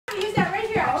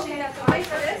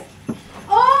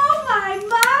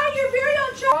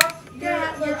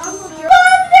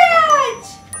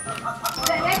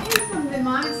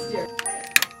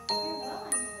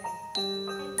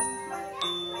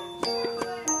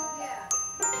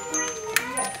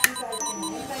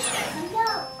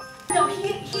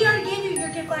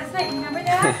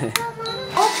Okay.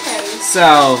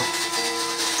 So,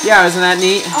 yeah, isn't that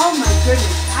neat? Oh my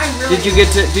goodness, I really.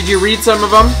 Did you read some of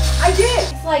them? I did.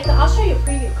 It's like I'll show you a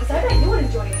preview because I bet you would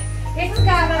enjoy it. It's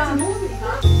got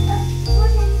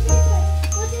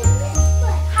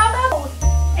how about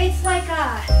it's like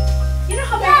you know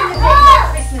how back in the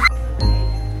day Christmas.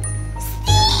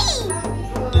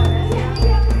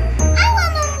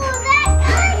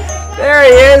 There he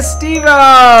is,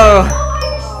 Steve-O!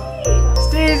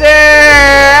 Steve's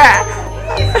here!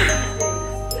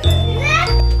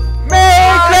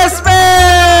 Merry Christmas!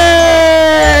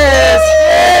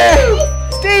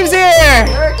 Steve's here!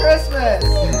 Merry Christmas!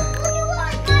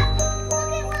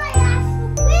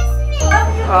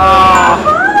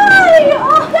 Oh.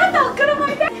 Oh, that felt good on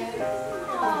my back.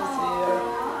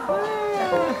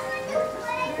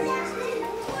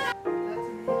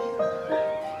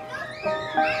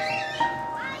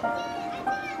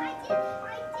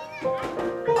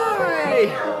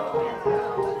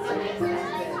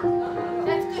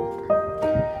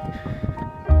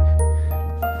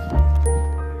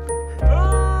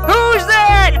 Who's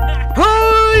that?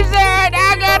 Who's that?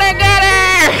 I gotta get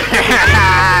her!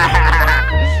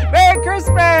 Merry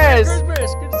Christmas!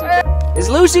 Christmas, good to see you. Is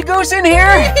Lucy Goose in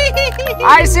here?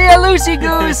 I see a Lucy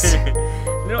Goose.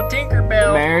 Little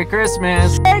Tinkerbell. Merry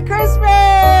Christmas! Merry Christmas!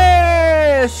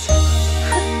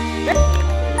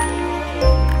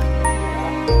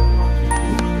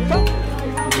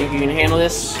 Think you can handle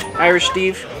this, Irish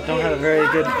Steve? Don't have a very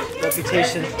good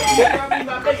reputation.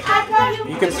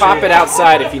 You can pop it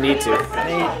outside if you need to.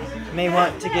 May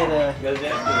want to get a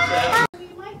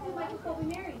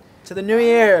to the new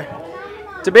year.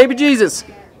 To baby Jesus.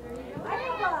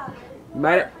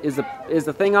 Is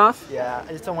the thing off? Yeah,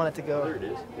 I just don't want it to go. There it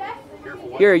is.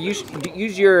 Here,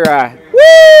 use your woo!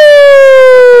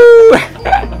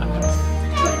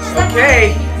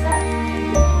 Okay.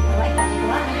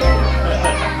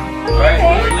 All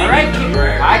right,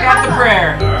 I got the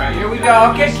prayer. Here we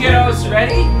go. Okay, kiddos,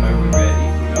 ready?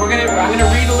 I'm gonna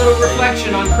read a little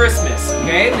reflection on Christmas.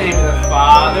 Okay, in the name of the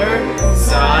Father,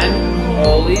 Son,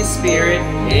 Holy Spirit.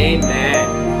 Amen.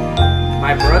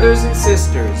 My brothers and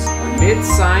sisters, amid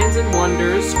signs and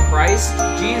wonders, Christ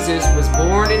Jesus was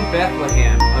born in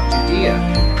Bethlehem of Judea.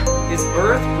 His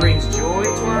birth brings joy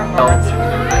to our hearts.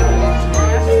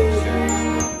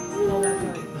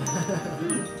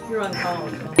 You're on call.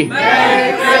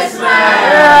 Merry Christmas!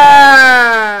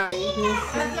 Yeah!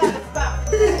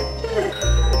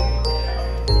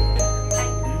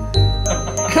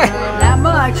 Not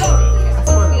much.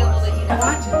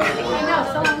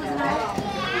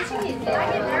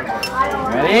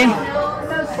 Ready?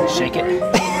 Shake it.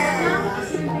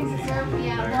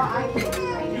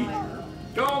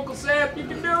 Go, Uncle Seth, you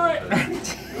can do it.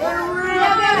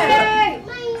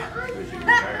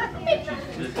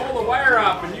 Just pull the wire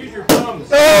off and use your thumbs.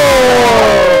 Merry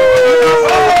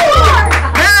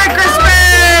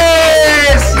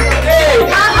Christmas! Hey,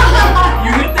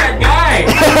 you hit that guy.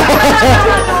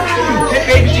 Hit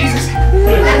baby Jesus.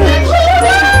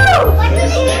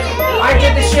 I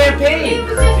get the champagne.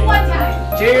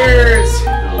 Cheers.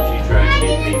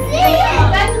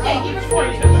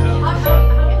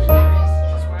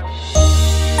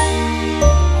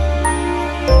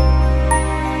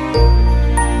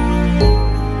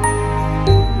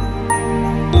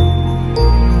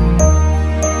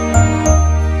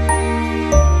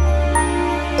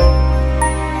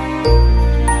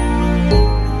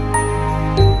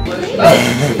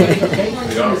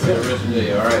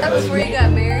 That was where you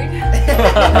got married?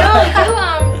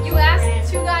 No, you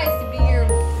asked two guys to be your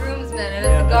groomsmen, and it's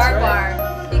a guard bar.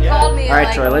 He called me at Alright,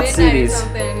 like Troy, let's see midnight or these.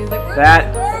 something. He's like,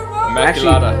 That,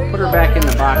 Immaculata. actually, put her back in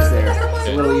the box there. It's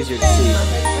a little easier to see.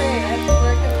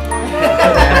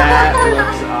 That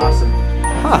looks awesome.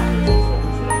 Huh.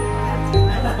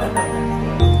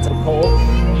 It's a pole.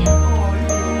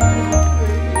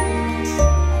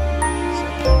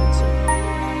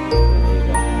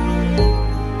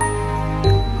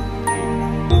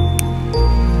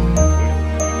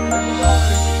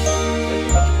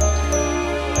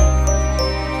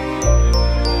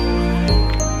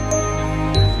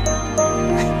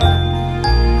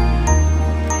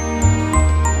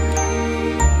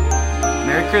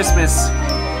 Merry Christmas,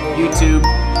 YouTube.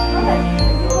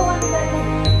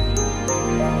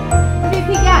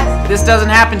 MVP guest. This doesn't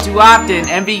happen too often.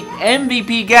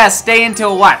 MVP guests stay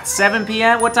until what? 7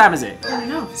 p.m.? What time is it? I don't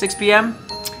know. 6 p.m.?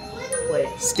 Wait.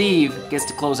 Steve gets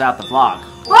to close out the vlog.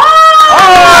 Oh!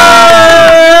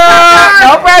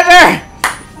 No pressure!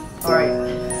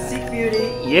 Alright. Seek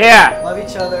beauty. Yeah. Love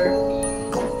each other.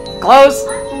 Close.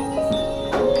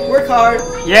 Work hard.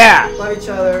 Yeah. Love each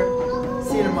other.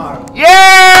 See you tomorrow. Yeah!